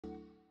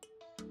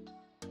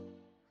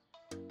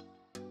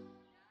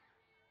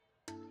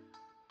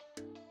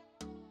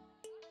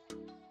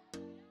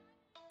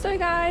So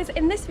guys,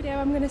 in this video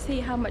I'm going to see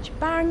how much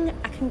bang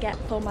I can get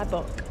for my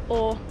buck,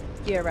 or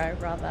euro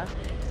rather.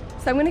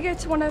 So I'm going to go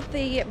to one of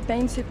the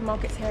main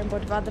supermarkets here in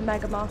Budva, the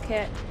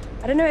MegaMarket.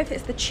 I don't know if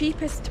it's the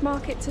cheapest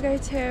market to go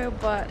to,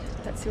 but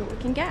let's see what we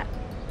can get.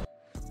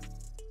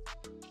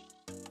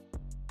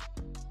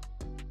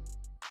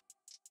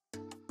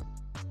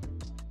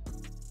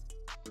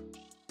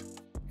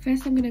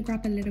 First I'm going to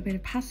grab a little bit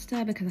of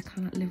pasta because I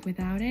cannot live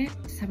without it.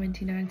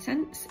 79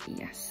 cents,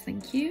 yes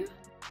thank you.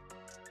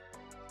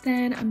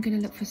 Then I'm going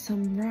to look for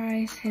some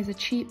rice. Here's a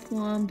cheap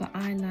one, but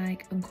I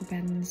like Uncle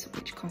Ben's,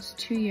 which costs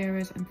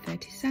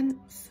 €2.30.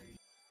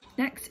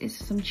 Next is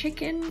some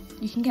chicken.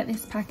 You can get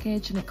this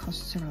package and it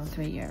costs around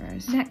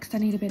 €3. Next I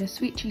need a bit of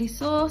sweet chili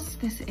sauce.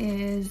 This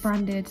is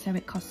branded so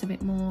it costs a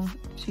bit more,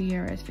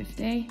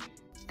 €2.50.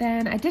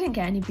 Then I didn't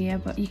get any beer,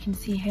 but you can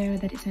see here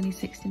that it's only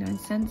 69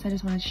 cents. I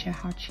just wanted to show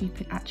how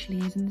cheap it actually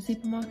is in the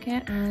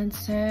supermarket. And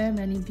so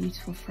many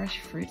beautiful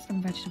fresh fruits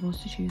and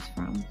vegetables to choose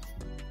from.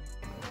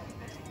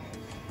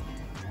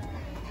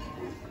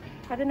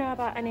 I don't know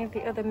about any of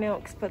the other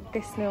milks, but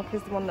this milk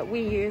is the one that we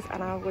use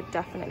and I would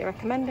definitely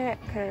recommend it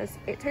because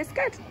it tastes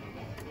good.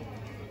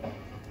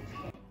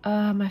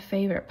 My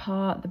favourite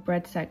part, the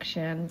bread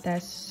section.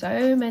 There's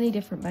so many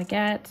different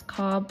baguettes,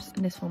 carbs,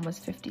 and this one was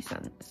 50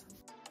 cents.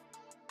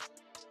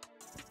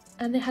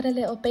 And they had a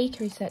little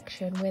bakery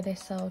section where they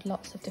sold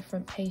lots of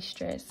different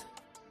pastries.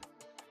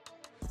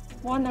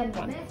 One and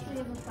one.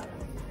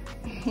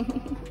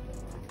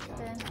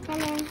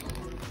 Hello.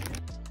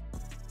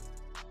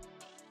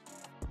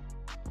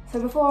 So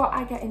before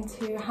I get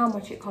into how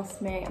much it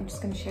cost me, I'm just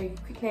going to show you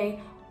quickly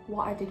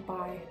what I did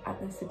buy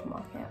at the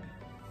supermarket.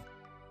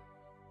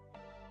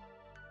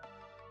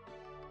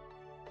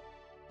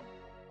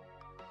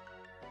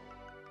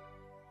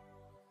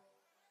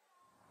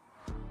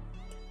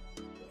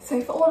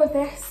 So for all of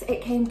this,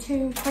 it came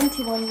to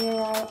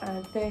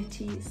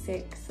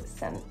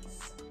 €21.36.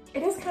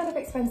 It is kind of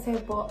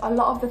expensive, but a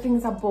lot of the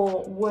things I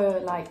bought were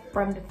like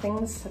branded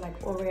things, so like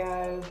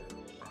Oreo,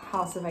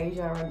 House of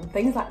Asia and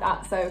things like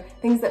that, so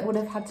things that would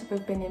have had to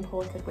have been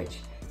imported, which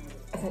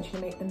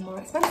essentially make them more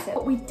expensive.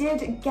 But we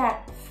did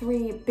get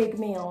 3 big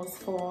meals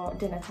for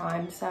dinner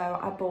time, so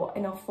I bought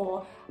enough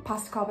for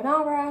pasta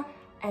carbonara,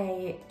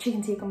 a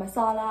chicken tikka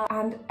masala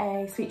and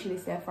a sweet chilli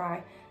stir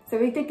fry. So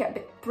we did get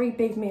 3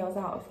 big meals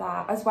out of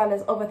that, as well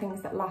as other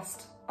things that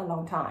last a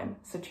long time,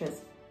 such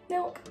as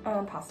milk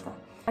and pasta.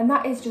 And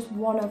that is just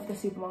one of the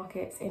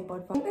supermarkets in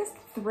Budva. I think there's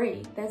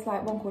 3. There's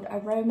like one called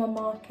Aroma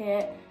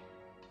Market,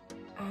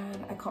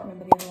 and I can't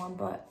remember the other one,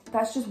 but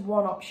that's just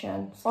one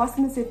option. Whilst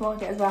in the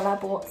supermarket as well, I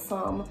bought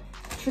some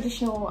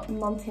traditional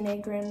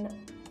Montenegrin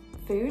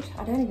food.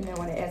 I don't even know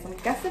what it is. I'm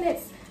guessing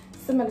it's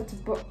similar to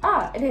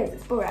it is,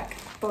 it's Burek.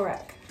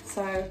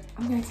 So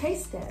I'm gonna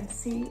taste it and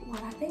see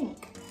what I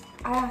think.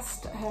 I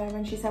asked her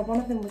and she said one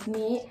of them was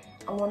meat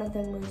and one of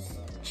them was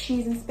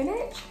cheese and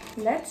spinach.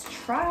 Let's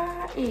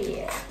try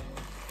it.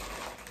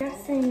 I'm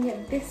guessing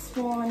this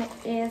one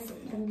is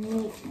the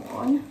meat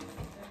one.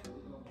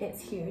 It's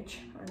huge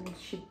and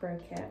she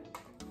broke it.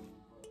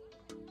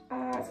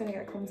 It's gonna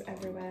get crumbs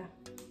everywhere.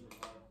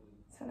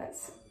 So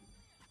let's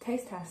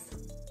taste test.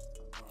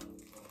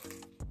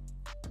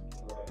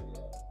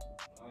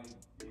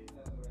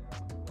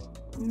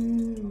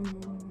 I'm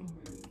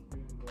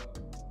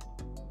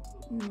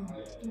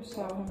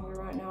so hungry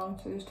right now,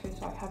 so this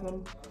tastes like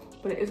heaven,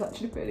 but it is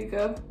actually really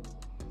good.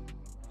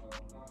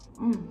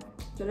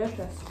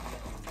 Delicious.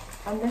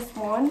 And this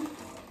one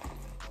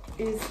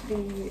is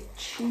the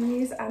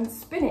cheese and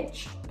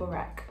spinach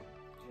Burek.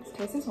 Let's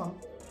taste this one.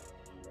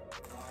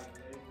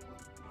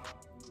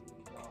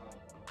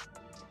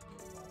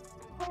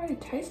 I don't really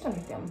taste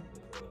anything.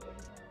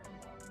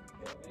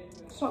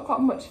 It's not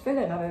got much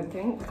filling, I don't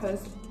think,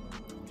 because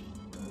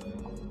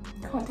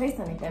I can't taste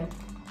anything.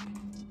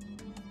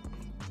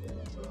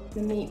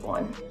 The meat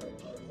one.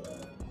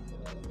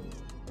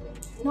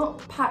 Not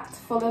packed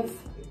full of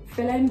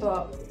filling,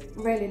 but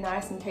really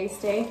nice and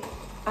tasty.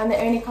 And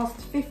it only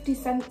cost 50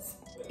 cents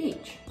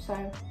each, so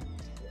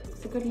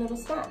it's a good little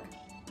snack.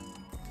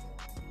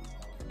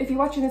 If you're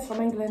watching this from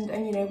England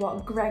and you know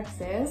what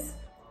Greggs is,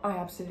 I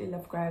absolutely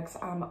love Greggs.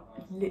 I'm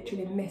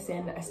literally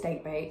missing a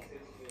steak bake.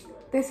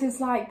 This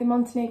is like the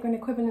Montenegrin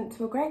equivalent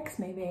to a Greggs,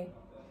 maybe.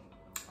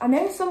 I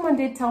know someone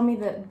did tell me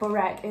that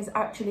Burek is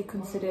actually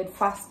considered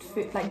fast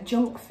food, like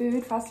junk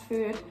food, fast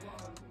food,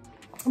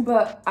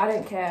 but I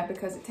don't care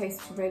because it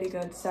tastes really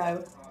good.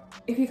 So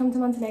if you come to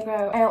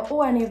Montenegro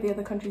or any of the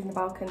other countries in the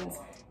Balkans,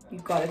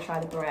 you've got to try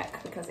the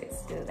Burek because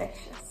it's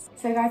delicious.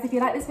 So guys, if you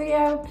like this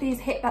video, please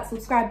hit that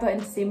subscribe button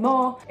to see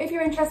more. If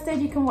you're interested,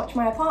 you can watch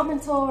my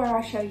apartment tour where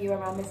I show you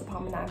around this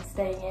apartment that I'm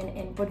staying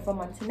in Budva,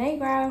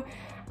 Montenegro.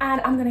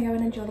 And I'm gonna go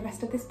and enjoy the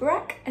rest of this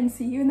Burek and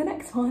see you in the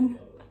next one.